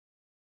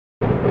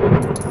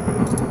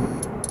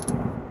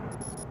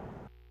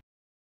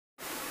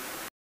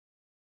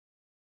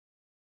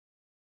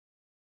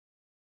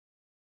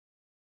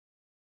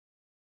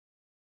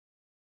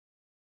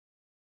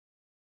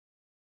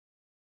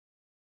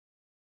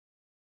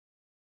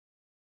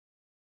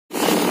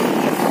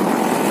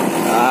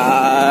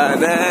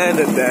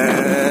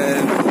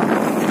Dan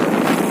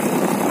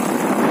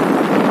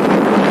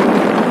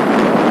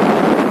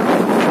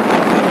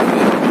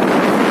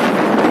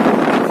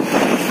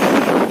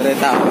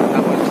kereta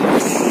kapal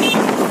jeans.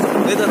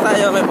 Dito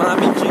tayo may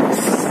maraming jeans.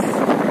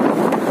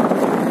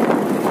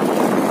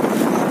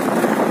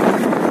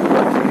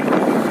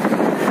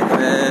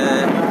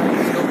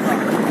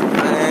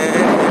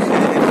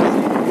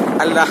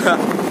 Allah.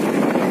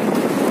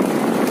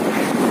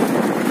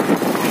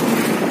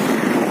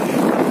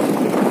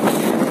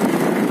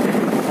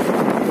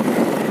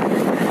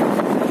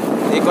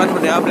 Ikuan mo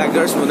na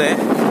vloggers mo na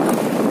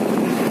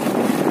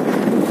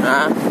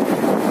ha?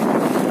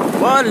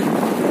 Paul!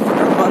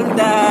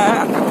 Polda!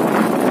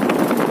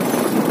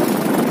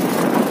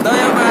 Ito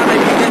yung mga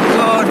kaibigan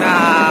ko na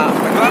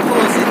nagwapo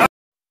si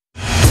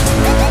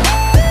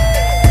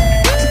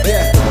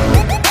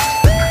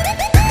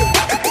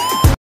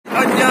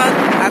Onion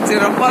at si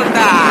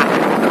Polda.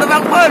 Ito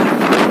bang Paul?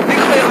 Hindi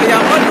ko kayo kaya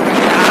Paul.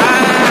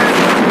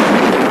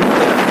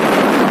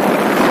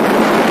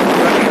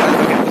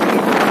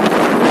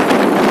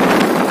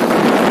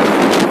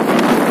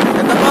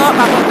 Ito po,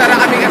 papunta na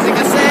kami Asik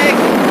Asik.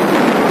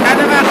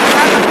 Sana mga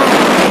kasama po.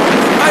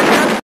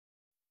 Onion.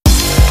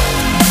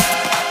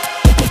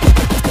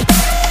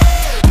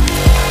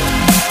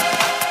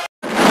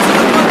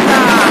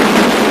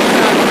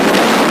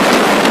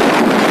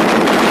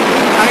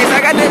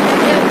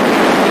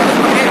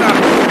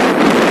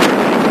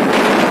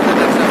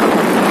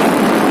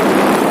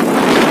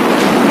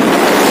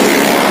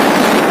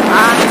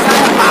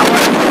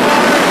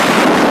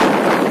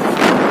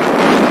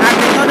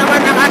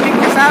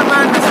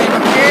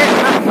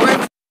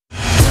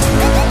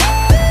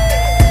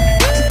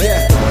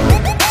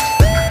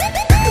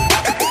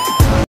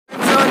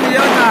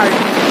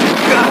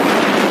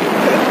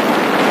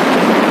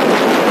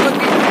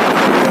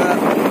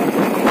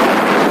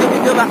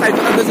 Kahit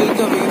ito sa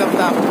YouTube,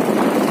 tap.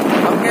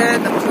 Okay,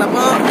 tapos na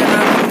po. Yan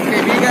ang aking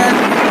kaibigan.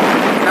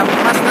 Tapos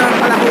na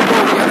pala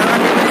hubog. Yan ang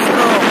aking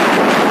maestro.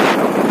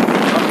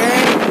 Okay.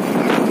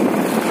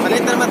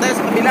 Palit na naman tayo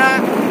sa kabila.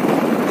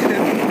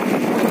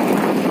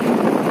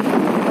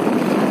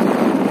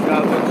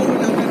 Gabo ko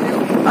lang ganyo.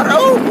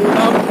 Araw!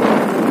 Ulam!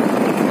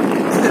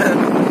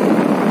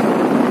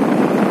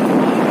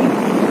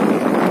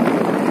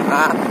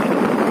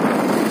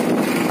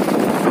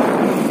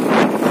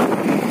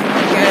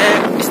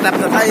 Stop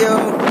na tayo.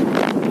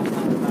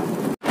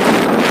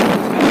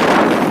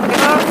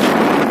 Ito.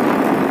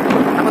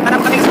 Takot na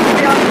kami sa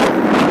video.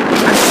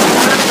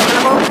 Ito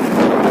na po.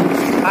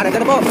 Nandito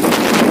na po.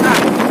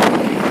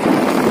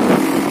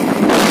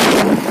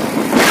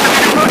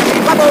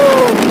 Babo!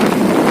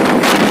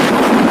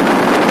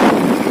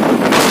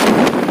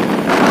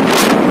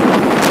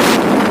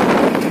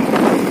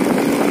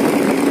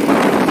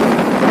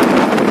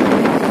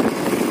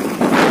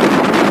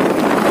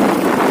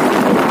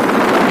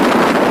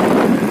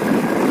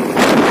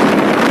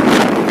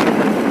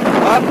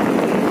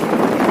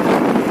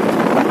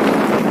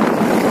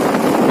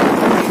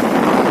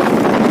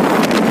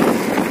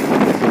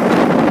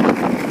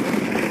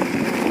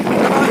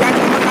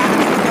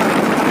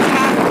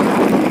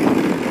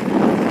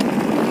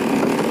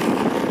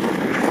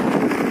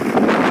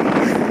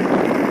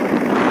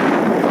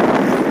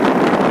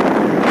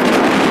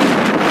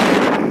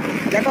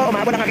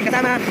 Umabot ang aking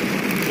kasama.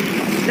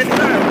 Let's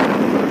go!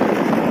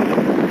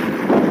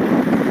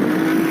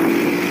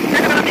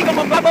 Yan ang ating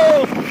kong babo!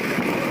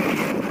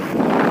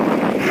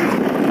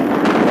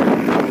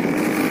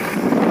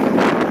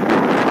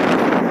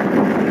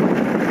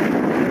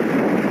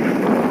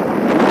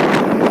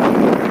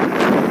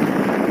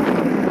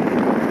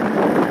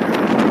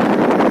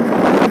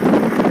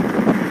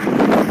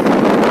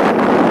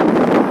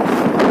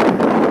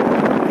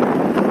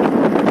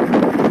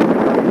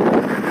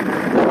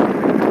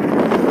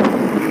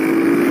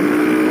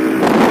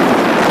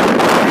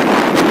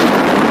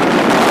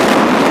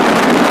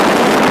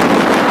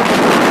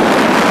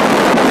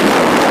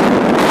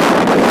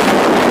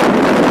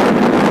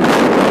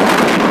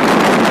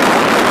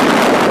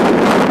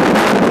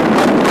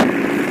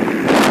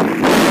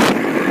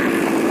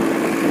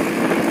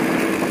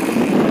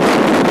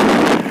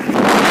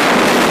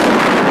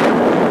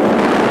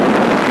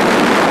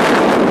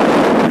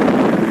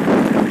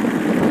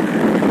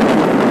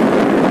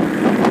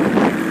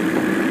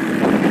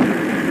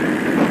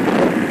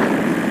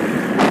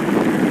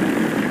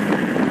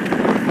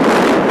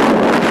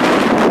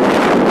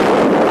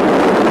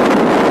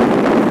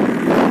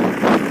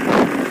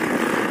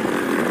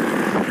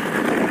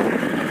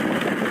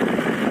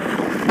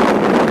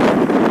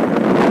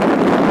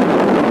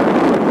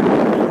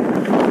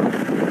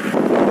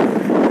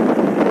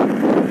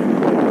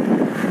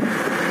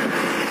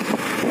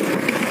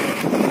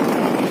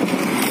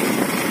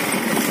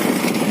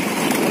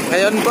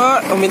 Ngayon po,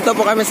 uminto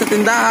po kami sa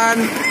tindahan.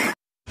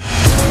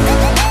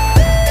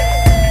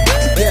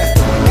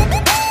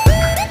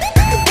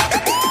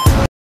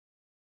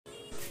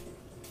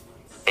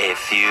 A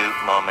few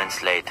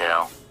moments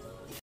later.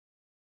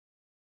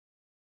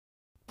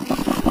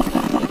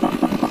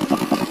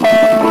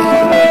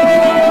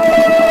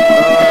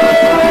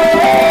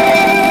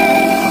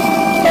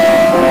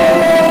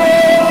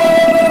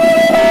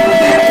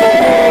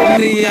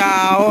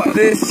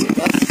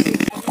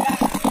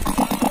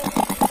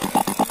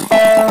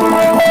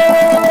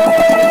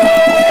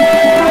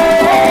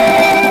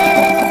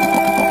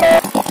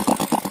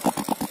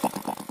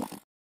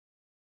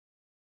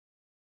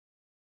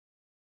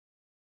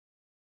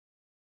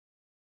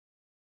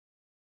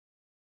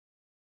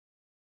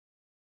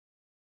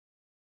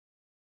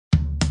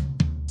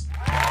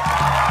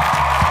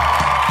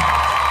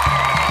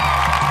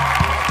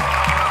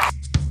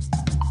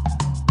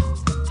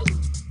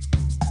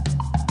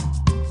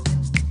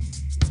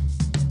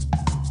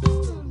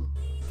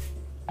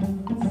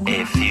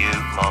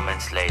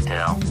 moments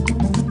later.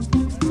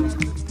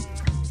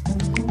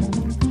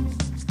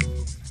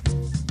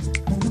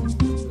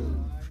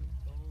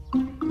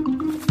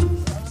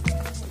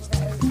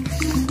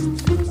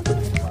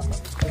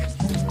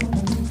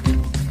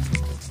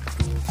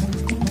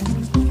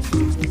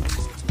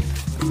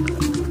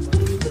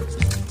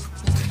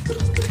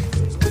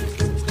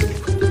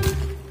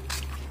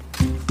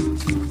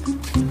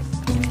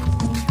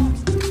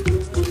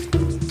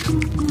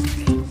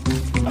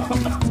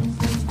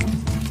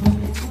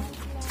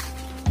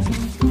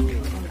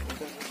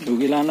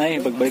 Dugi lang na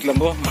pagbalik lang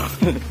ko.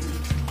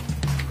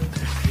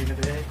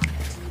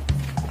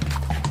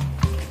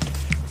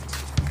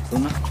 Ito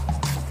na.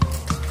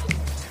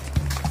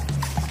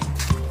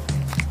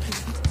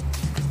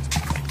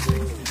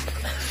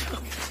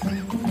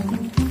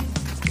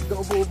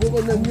 Ubo-ubo ko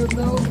ng mute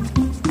na.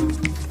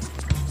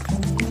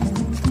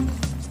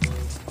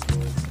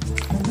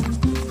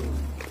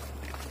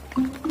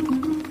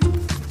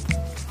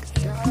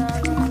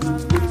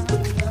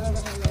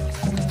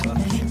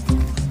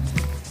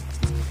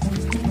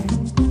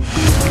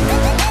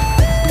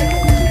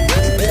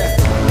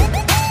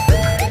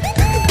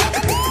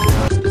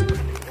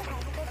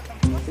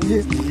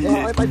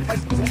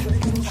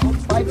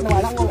 Five na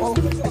walang oo.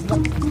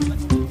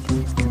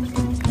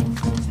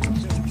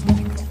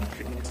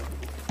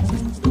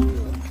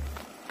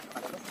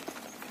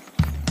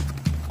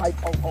 Five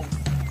oo.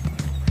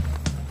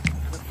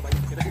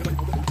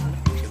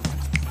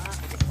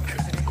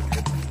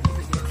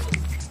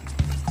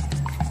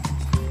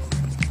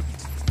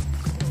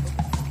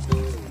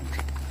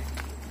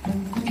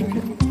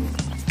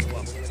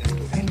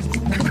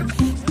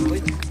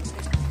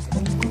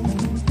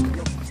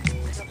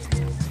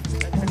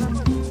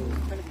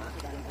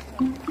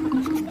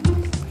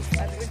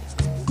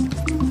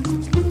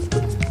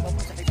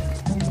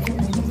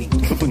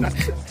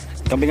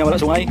 Kambing nga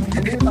wala sungay.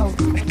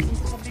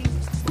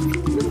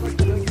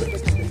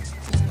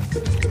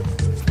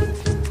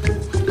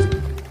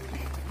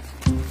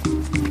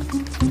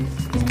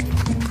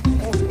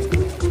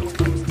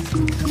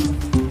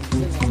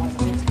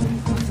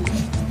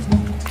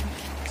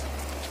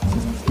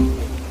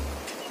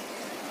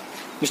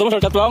 Gusto mo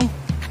shortcut lang?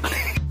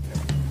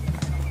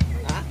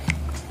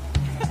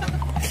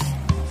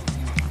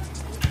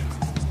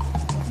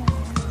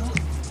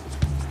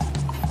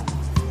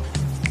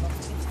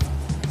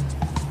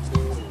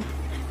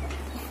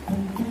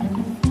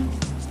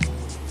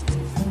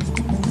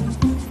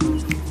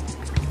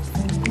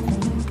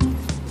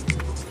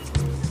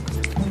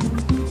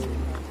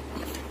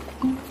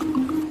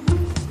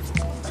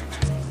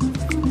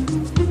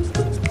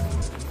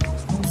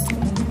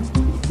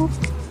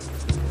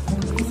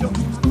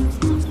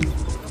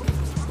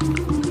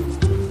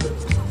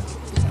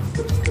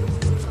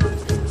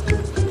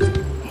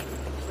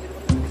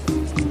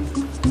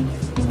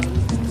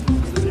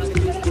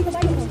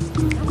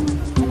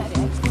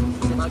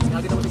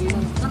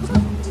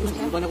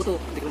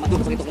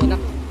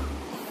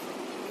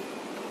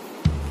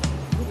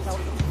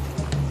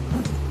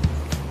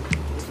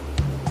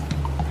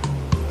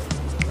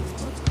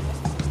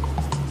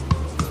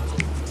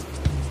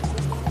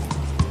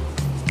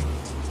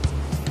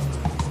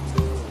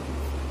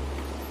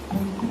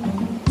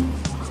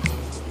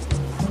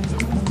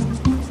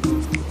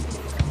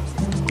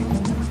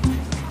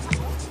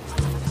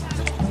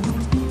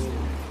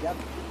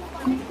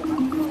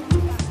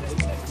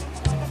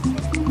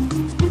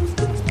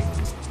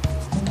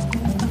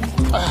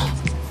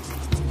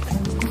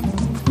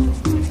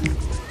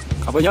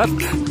 Apa yun?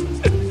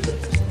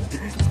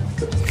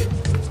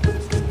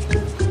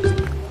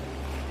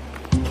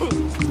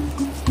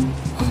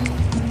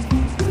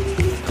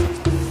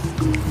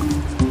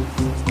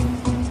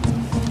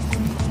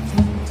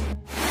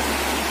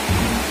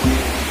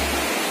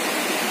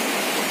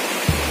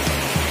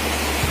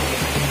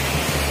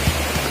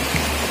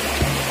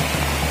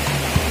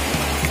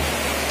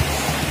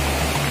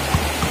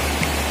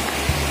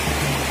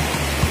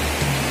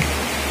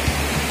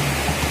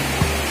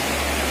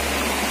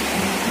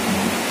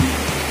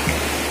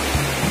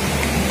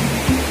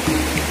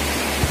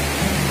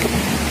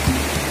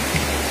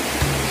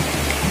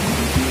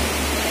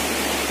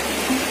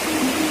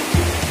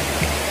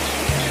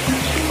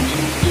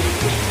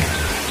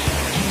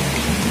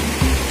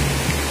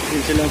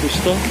 Sila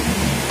gusto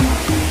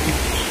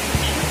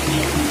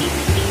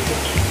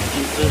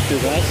dito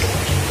tugas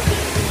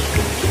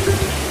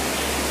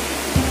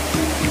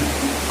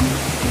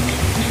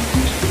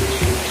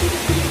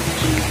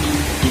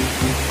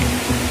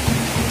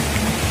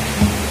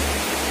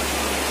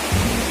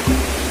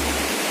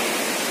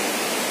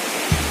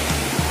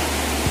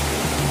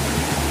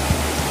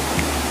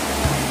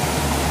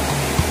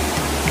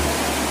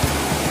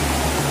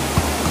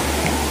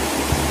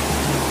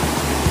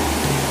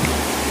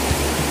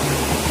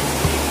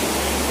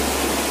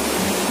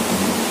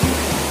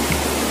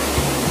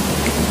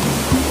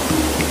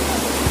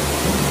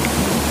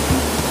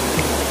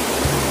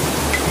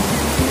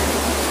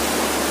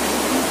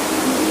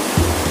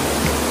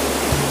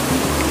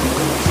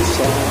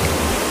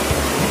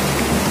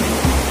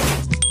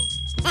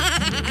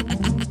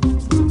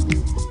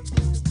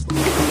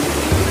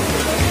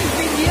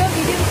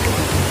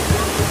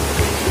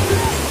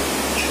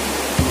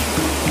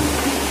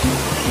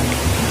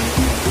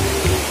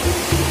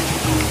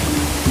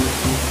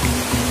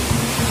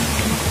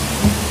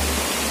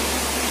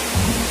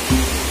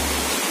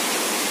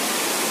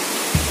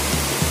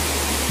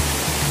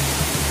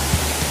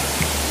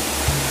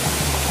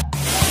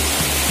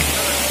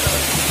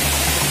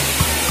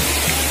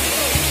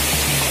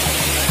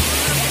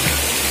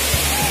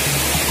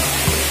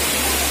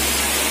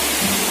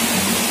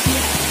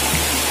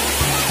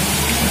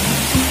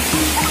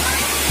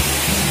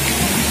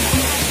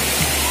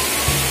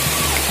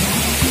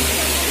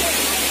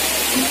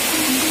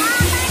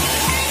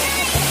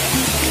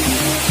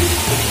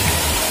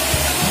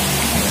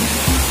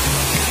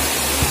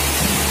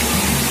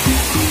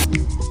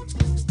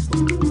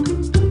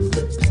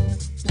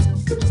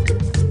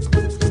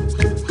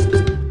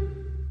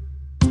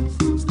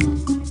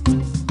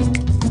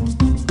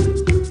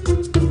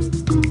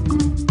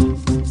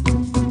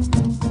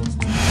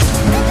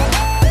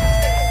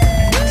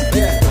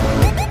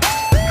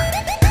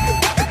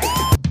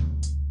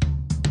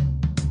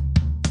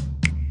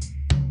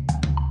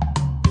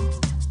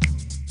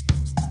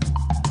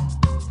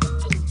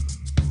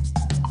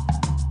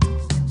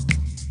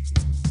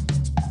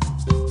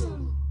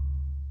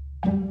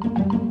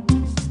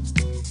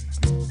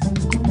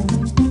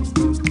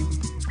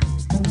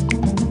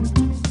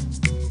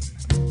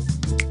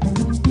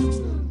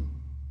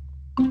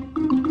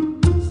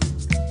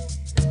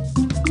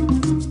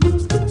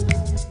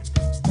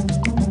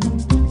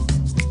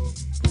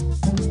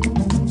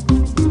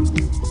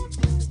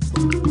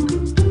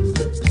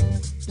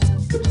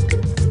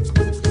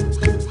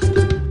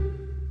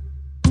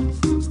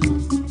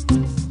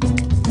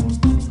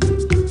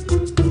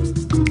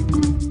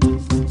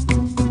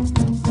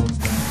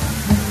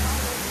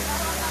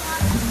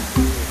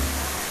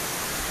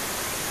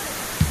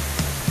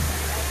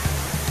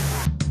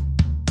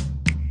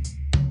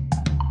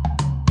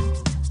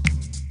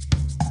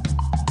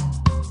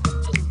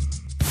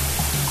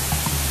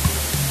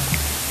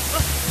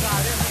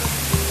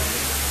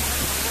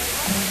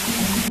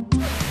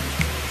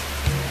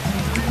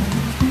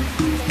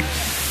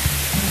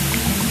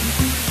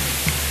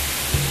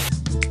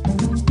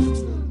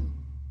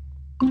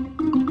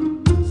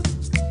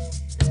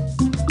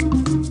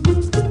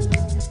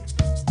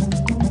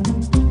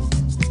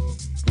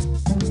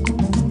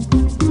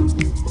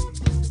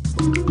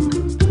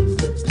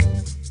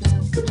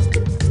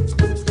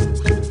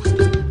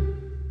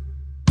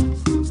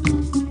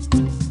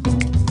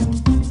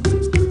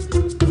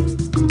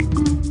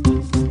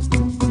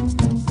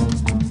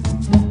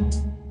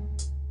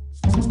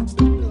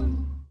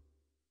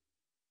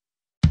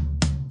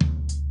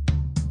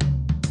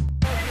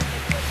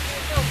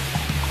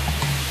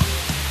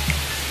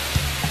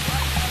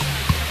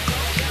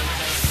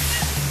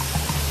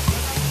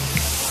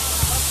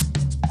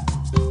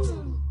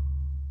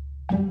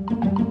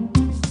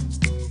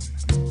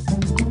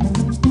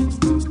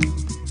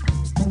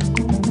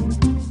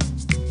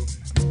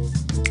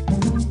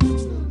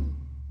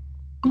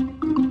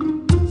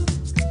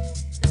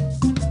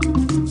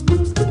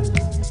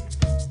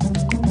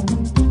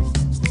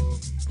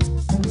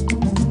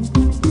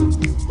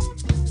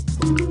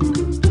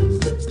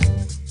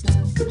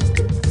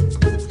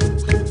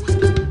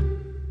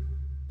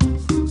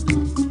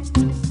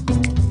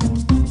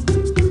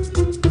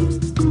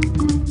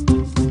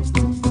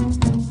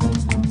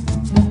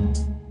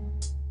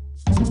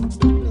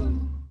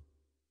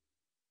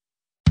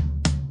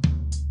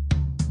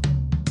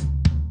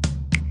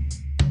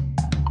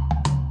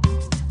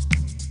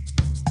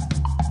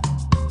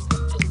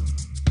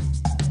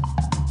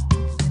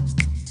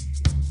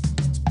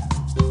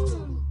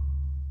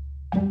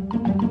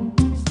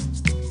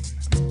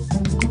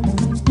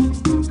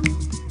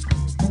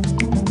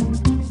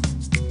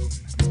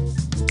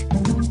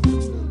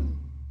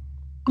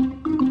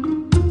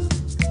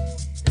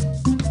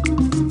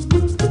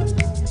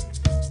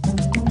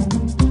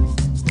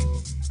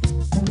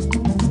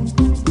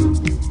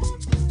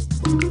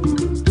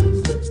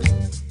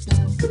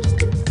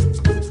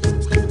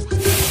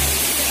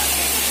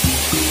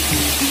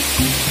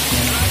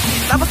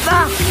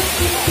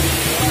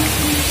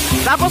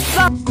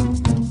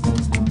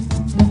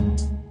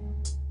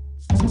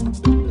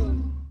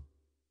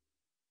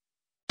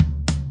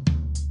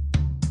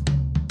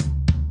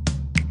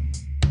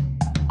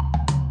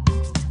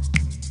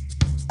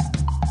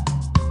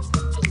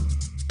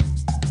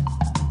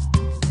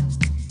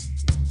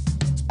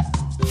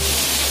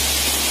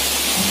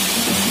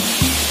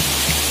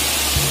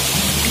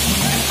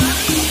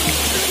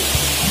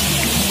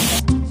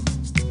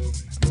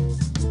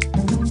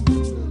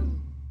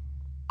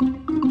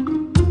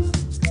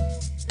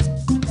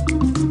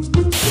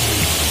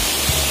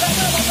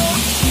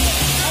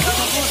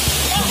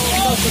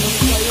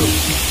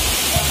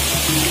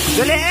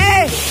Dali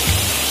eh!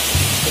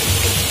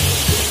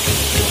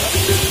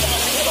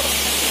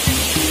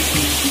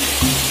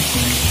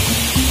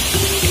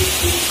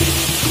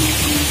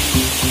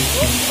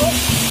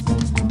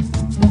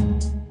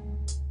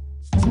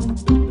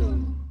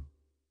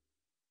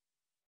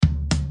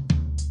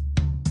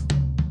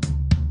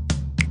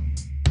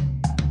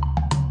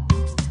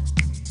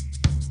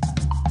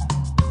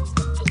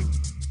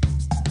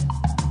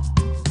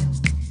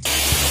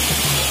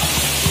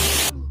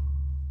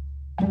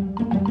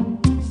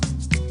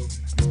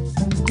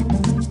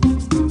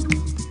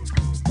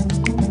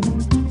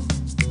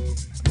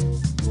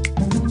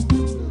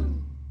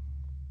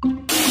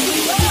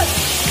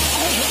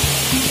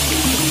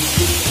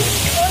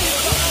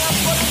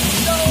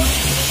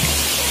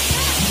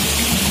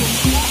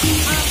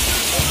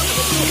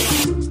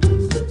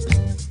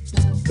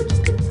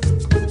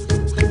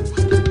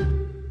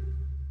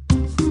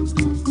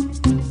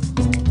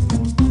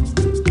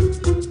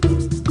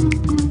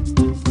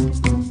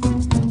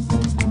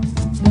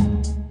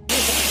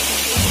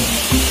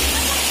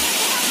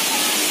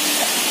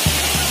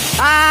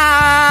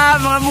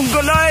 Mga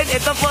Mongoloid,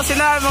 ito po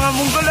sila mga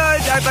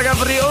Mongoloid, ang taga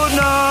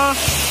Briuno.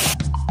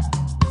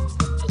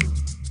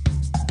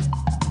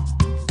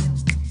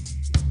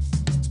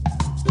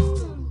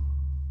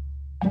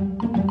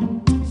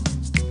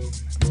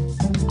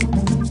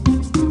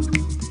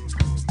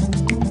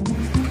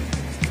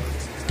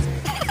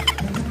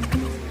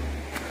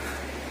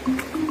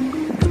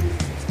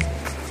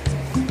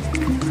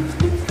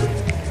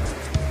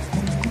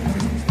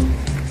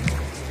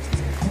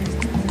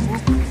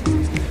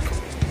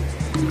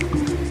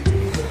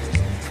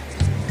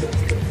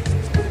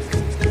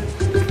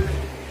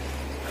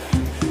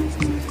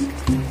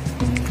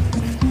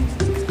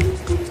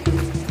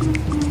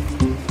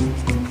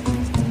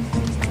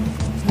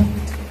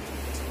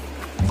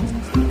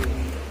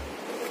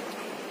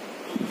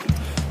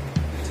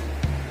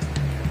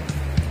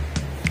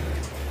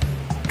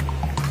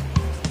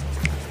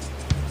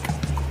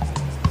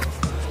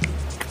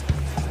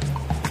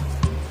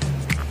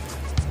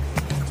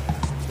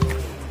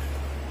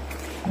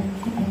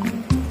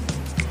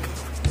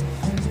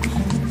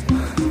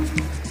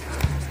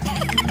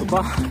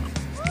 Pa.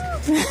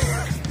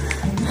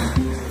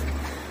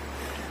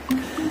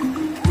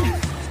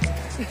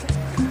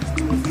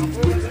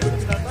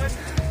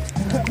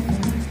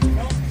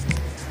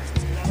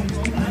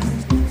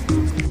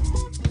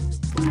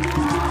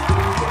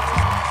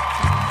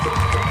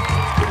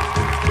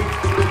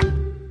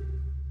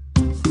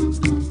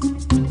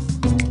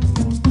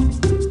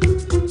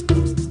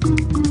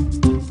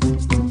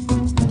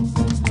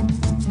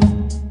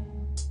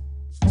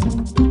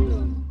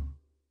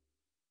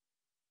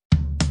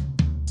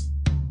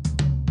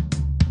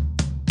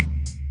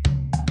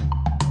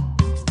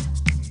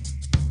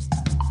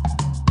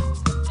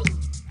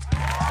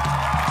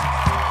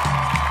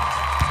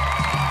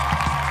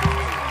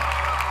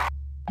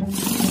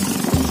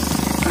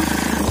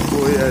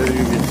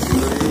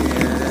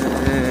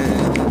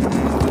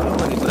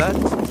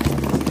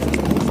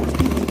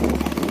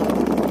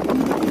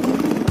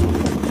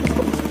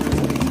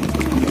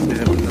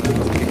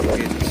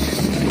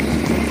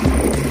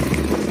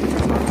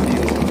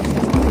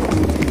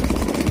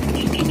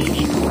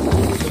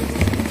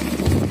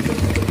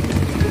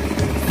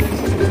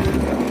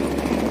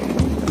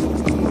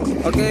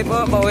 Okay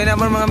po, pauwi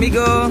naman mga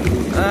amigo.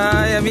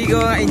 Ay amigo,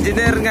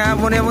 engineer nga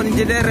amo na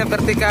engineer,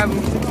 pertikam.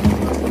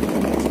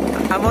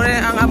 Amo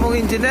na ang among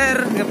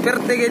engineer,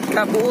 pertigit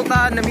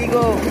kabuutan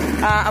amigo.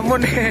 Amo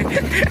na.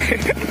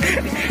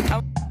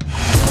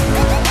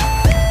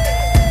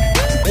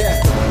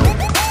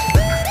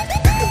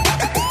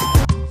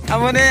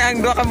 Amo na ang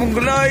duha ka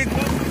Mongoloid.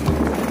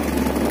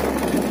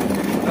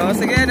 Oh,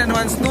 sige,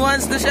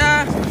 nuance na siya.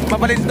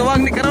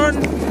 Mabalintuwang ni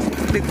karon.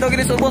 Dito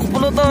gini subos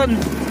puluton.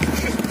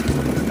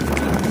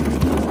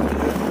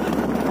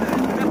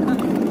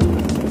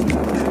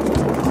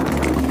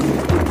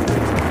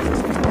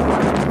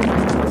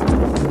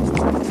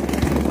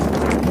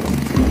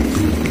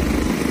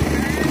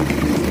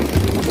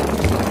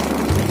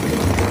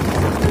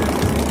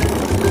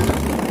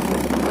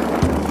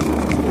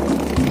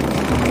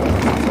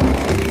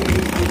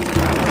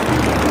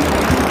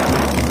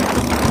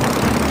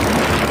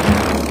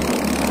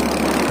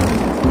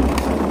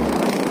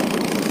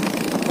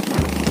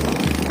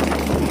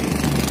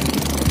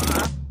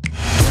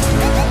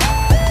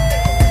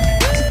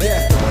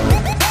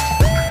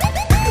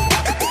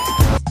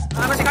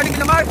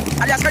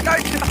 Alias Richard,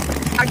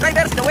 ang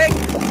drivers, the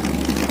wing.